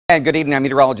And good evening, I'm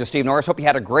meteorologist Steve Norris. Hope you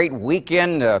had a great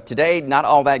weekend. Today, not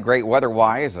all that great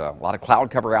weather-wise. A lot of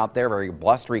cloud cover out there, very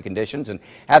blustery conditions. And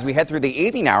as we head through the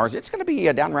evening hours, it's going to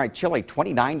be downright chilly.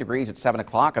 29 degrees at 7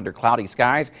 o'clock under cloudy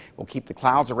skies. We'll keep the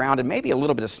clouds around and maybe a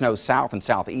little bit of snow south and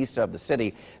southeast of the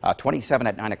city. 27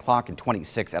 at 9 o'clock and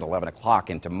 26 at 11 o'clock.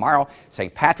 And tomorrow,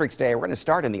 St. Patrick's Day, we're going to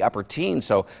start in the upper teens.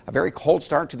 So a very cold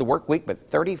start to the work week, but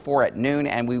 34 at noon,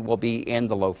 and we will be in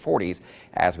the low 40s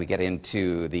as we get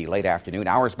into the late afternoon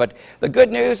hours. But the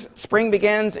good news, spring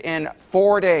begins in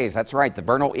 4 days. That's right, the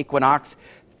vernal equinox,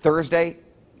 Thursday,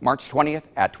 March 20th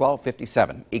at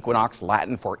 12:57. Equinox,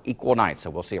 Latin for equal night. So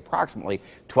we'll see approximately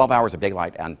 12 hours of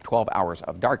daylight and 12 hours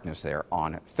of darkness there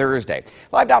on Thursday.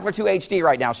 Live Doppler 2 HD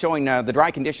right now showing the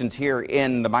dry conditions here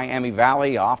in the Miami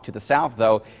Valley. Off to the south,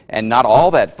 though, and not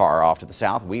all that far off to the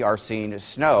south, we are seeing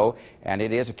snow, and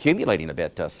it is accumulating a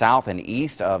bit south and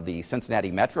east of the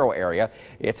Cincinnati metro area.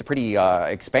 It's a pretty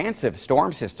expansive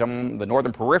storm system. The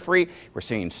northern periphery, we're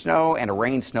seeing snow and a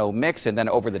rain-snow mix, and then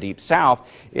over the deep south,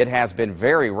 it has been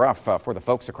very rough for the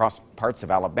folks across parts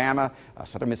of Alabama,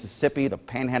 southern Mississippi, the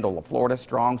panhandle of Florida.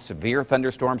 Strong, severe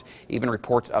thunderstorms, even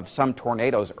reports of some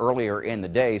tornadoes earlier in the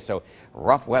day. So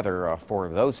rough weather for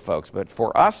those folks. But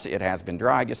for us, it has been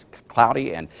dry, just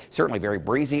cloudy, and certainly very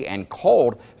breezy and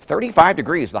cold. 35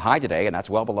 degrees the high today, and that's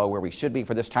well below where we should be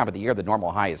for this time of the year. The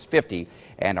normal high is 50,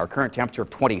 and our current temperature of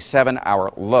 27,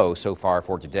 our low so far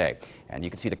for today. And you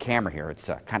can see the camera here. It's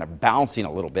kind of bouncing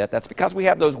a little bit. That's because we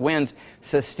have those winds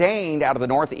sustained out of the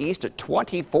northeast at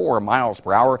 24 miles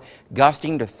per hour,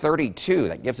 gusting to 32.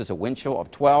 That gives us a wind chill of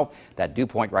 12. That dew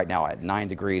point right now at 9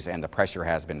 degrees, and the pressure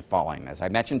has been falling. As I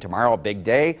mentioned, tomorrow a big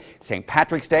day, St.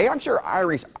 Patrick's Day. I'm sure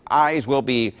Irish eyes will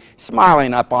be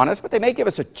smiling up on us, but they may give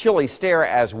us a chilly stare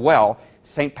as well.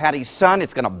 St. Patty's sun,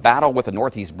 it's going to battle with a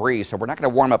northeast breeze, so we're not going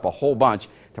to warm up a whole bunch.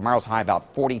 Tomorrow's high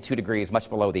about 42 degrees, much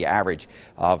below the average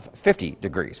of 50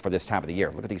 degrees for this time of the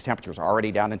year. Look at these temperatures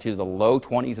already down into the low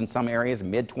 20s in some areas,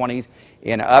 mid-20s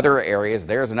in other areas.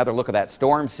 There's another look at that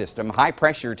storm system. High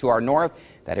pressure to our north,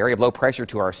 that area of low pressure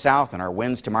to our south, and our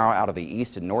winds tomorrow out of the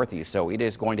east and northeast. So it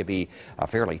is going to be a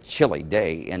fairly chilly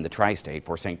day in the tri-state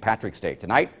for St. Patrick's Day.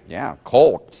 Tonight, yeah,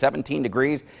 cold, 17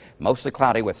 degrees. Mostly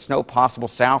cloudy with snow possible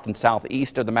south and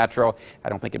southeast of the metro. I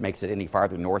don't think it makes it any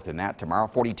farther north than that. Tomorrow,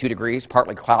 42 degrees,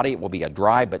 partly cloudy. It will be a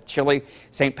dry but chilly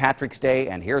St. Patrick's Day.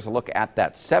 And here's a look at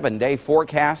that 7-day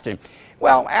forecast. And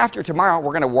well, after tomorrow,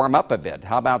 we're going to warm up a bit.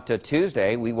 How about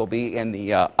Tuesday? We will be in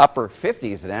the upper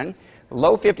 50s then.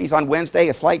 Low 50s on Wednesday,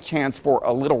 a slight chance for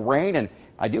a little rain. And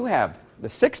I do have the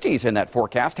 60s in that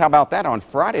forecast. How about that on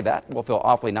Friday? That will feel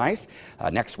awfully nice.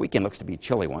 Next weekend looks to be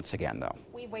chilly once again, though.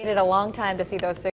 We waited a long time to see those